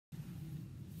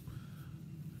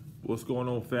What's going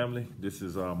on, family? This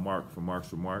is Mark from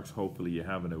Mark's Remarks. Hopefully, you're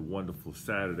having a wonderful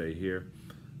Saturday here.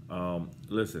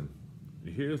 Listen,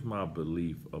 here's my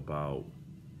belief about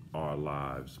our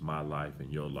lives, my life,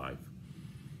 and your life.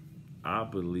 I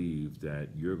believe that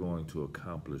you're going to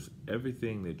accomplish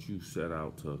everything that you set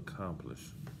out to accomplish.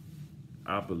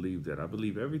 I believe that. I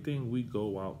believe everything we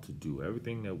go out to do,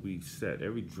 everything that we set,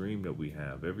 every dream that we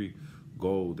have, every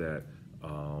goal that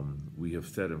we have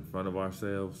set in front of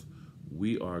ourselves,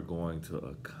 we are going to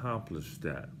accomplish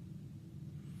that.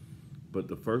 But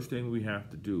the first thing we have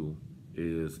to do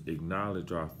is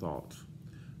acknowledge our thoughts.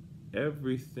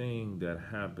 Everything that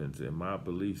happens in my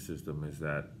belief system is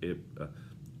that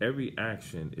every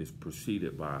action is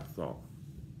preceded by a thought.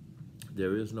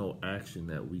 There is no action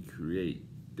that we create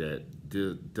that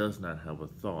does not have a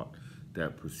thought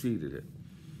that preceded it.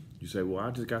 You say, well,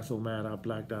 I just got so mad, I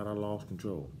blacked out, I lost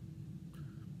control.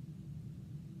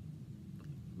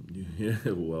 Yeah,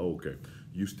 well, okay.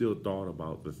 You still thought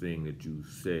about the thing that you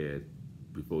said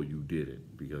before you did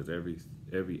it, because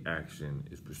every action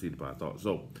is preceded by a thought.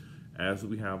 So, as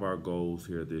we have our goals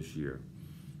here this year,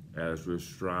 as we're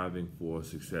striving for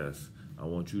success, I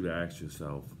want you to ask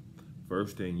yourself.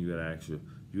 First thing you gotta ask you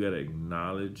gotta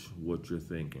acknowledge what you're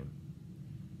thinking.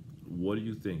 What are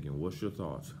you thinking? What's your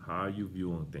thoughts? How are you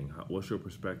viewing things? What's your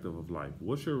perspective of life?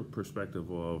 What's your perspective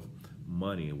of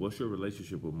money? What's your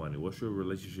relationship with money? What's your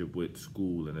relationship with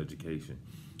school and education?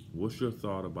 What's your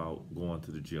thought about going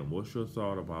to the gym? What's your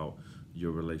thought about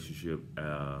your relationship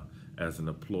as an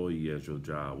employee at your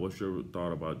job? What's your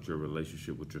thought about your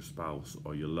relationship with your spouse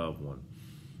or your loved one?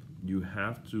 You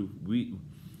have to,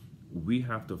 we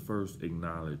have to first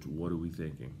acknowledge, what are we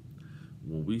thinking?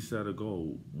 When we set a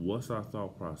goal, what's our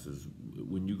thought process?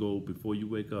 When you go, before you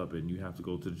wake up and you have to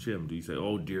go to the gym, do you say,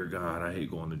 oh dear God, I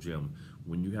hate going to the gym?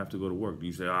 When you have to go to work, do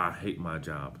you say, oh, I hate my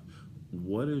job?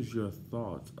 What is your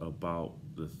thoughts about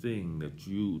the thing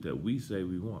that we say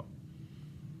we want?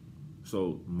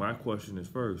 So my question is,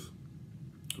 first,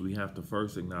 we have to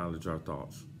first acknowledge our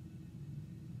thoughts.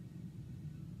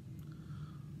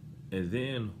 And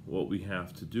then what we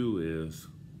have to do is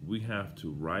we have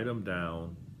to write them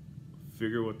down,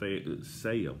 figure what they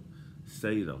say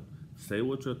them, say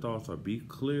what your thoughts are. Be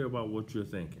clear about what you're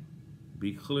thinking.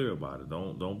 Be clear about it.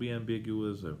 Don't be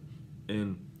ambiguous.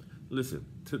 And listen,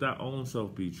 to thy own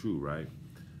self be true, right?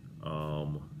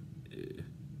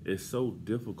 It's so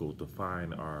difficult to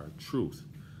find our truth.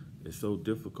 It's so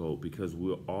difficult because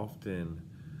we're often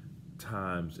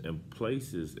times and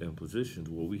places and positions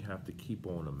where we have to keep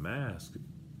on a mask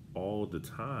all the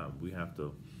time. We have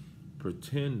to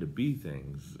pretend to be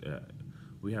things.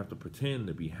 We have to pretend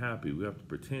to be happy. We have to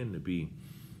pretend to be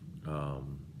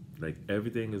like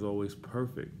everything is always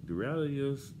perfect. The reality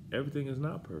is everything is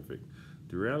not perfect.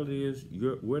 The reality is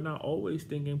we're not always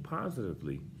thinking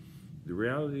positively. The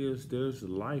reality is there's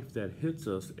life that hits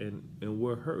us and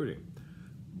we're hurting.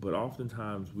 But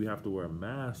oftentimes we have to wear a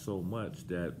mask so much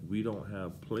that we don't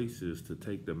have places to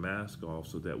take the mask off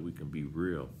so that we can be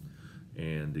real.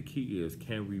 And the key is,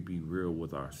 can we be real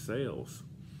with ourselves?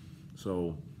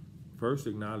 So first,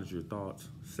 acknowledge your thoughts.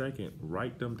 Second,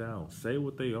 write them down. Say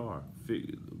what they are.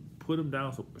 Put them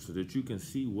down so that you can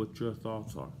see what your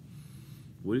thoughts are.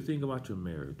 What do you think about your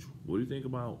marriage? What do you think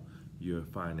about your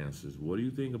finances? What do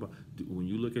you think about when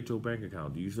you look at your bank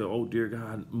account? Do you say, oh dear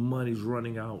God, money's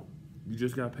running out? You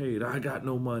just got paid. I got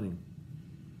no money.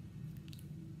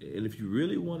 And if you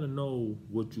really want to know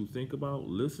what you think about,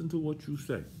 listen to what you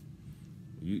say.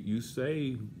 You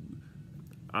say,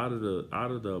 out of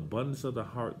the abundance of the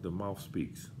heart, the mouth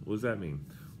speaks. What does that mean?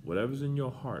 Whatever's in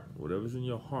your heart,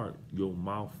 your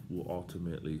mouth will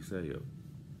ultimately say it.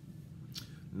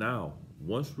 Now,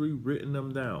 once we've written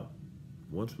them down,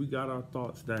 once we got our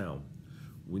thoughts down,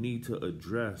 we need to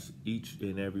address each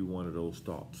and every one of those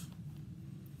thoughts.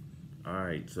 All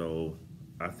right, so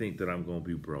I think that I'm going to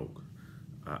be broke.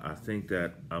 I think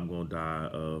that I'm going to die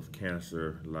of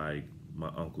cancer like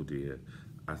my uncle did.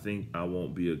 I think I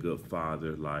won't be a good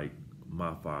father like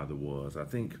my father was. I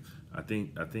think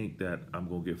that I'm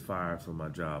gonna get fired from my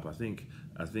job. I think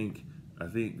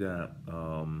that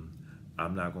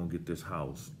I'm not gonna get this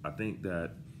house. I think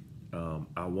that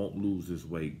I won't lose this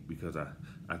weight because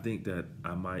I think that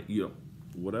I might,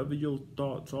 whatever your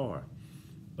thoughts are,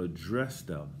 address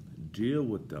them, deal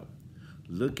with them,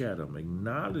 look at them,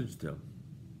 acknowledge them.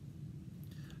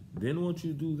 Then once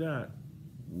you do that,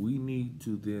 we need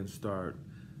to then start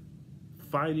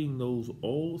fighting those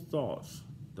old thoughts,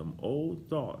 them old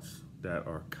thoughts that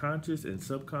are conscious and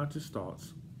subconscious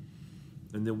thoughts,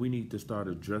 and then we need to start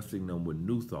addressing them with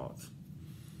new thoughts.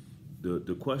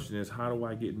 The question is, how do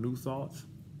I get new thoughts?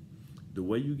 The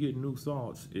way you get new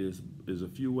thoughts is a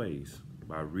few ways: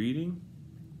 by reading,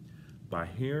 by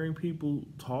hearing people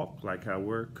talk, like how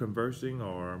we're conversing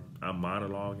or I'm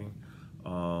monologuing,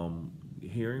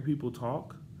 hearing people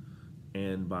talk,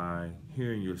 and by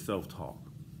hearing yourself talk.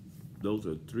 Those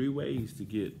are three ways to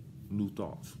get new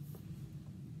thoughts.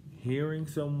 Hearing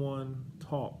someone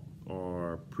talk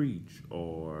or preach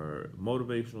or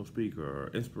motivational speaker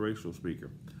or inspirational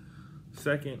speaker.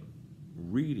 Second,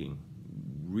 reading.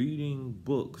 Reading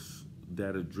books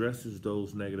that addresses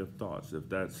those negative thoughts. If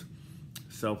that's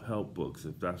self-help books,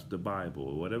 if that's the Bible,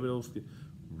 or whatever those,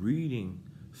 reading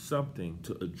something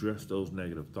to address those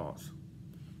negative thoughts.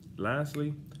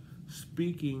 Lastly,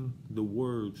 speaking the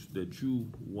words that you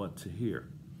want to hear.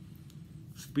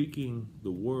 Speaking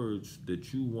the words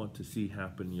that you want to see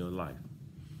happen in your life.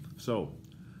 So,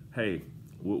 hey,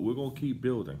 we're gonna keep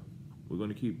building. We're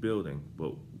gonna keep building.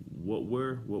 But what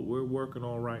we're working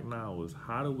on right now is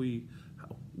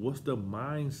what's the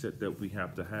mindset that we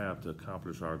have to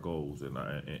accomplish our goals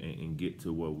and get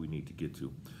to where we need to get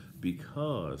to,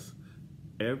 because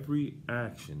every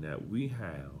action that we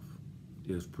have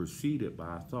is preceded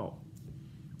by a thought.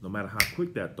 No matter how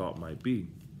quick that thought might be,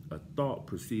 a thought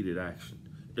preceded action.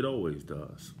 It always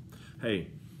does. Hey,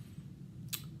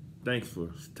 thanks for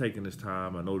taking this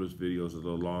time. I know this video is a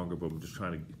little longer, but I'm just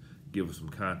trying to give us some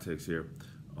context here.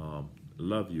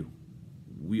 Love you.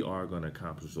 We are going to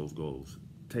accomplish those goals.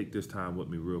 Take this time with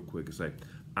me real quick and say,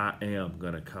 I am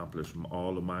going to accomplish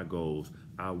all of my goals.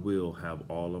 I will have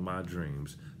all of my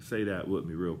dreams. Say that with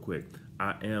me real quick.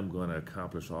 I am going to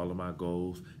accomplish all of my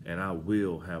goals, and I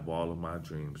will have all of my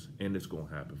dreams. And it's going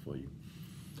to happen for you.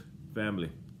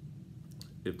 Family,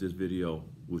 if this video,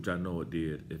 which I know it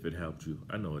did, if it helped you,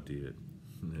 I know it did.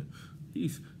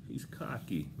 He's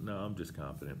cocky. No, I'm just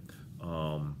confident.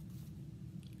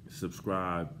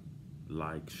 Subscribe,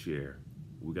 like, share.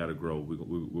 We got to grow. We're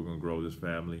going to grow this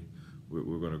family.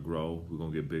 We're going to grow. We're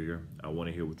going to get bigger. I want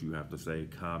to hear what you have to say.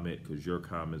 Comment, because your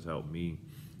comments help me.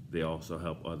 They also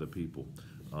help other people.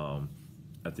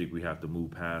 I think we have to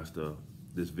move past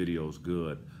this video is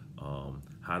good.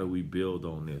 How do we build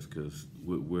on this? Because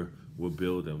we're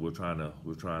building. We're trying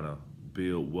to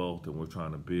build wealth, and we're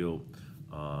trying to build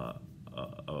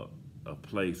a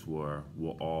place where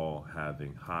we're all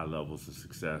having high levels of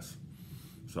success.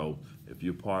 So if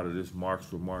you're part of this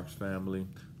Marks Remarks family,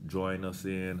 join us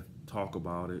in, talk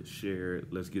about it, share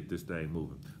it. Let's get this thing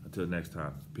moving. Until next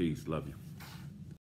time, peace, love you.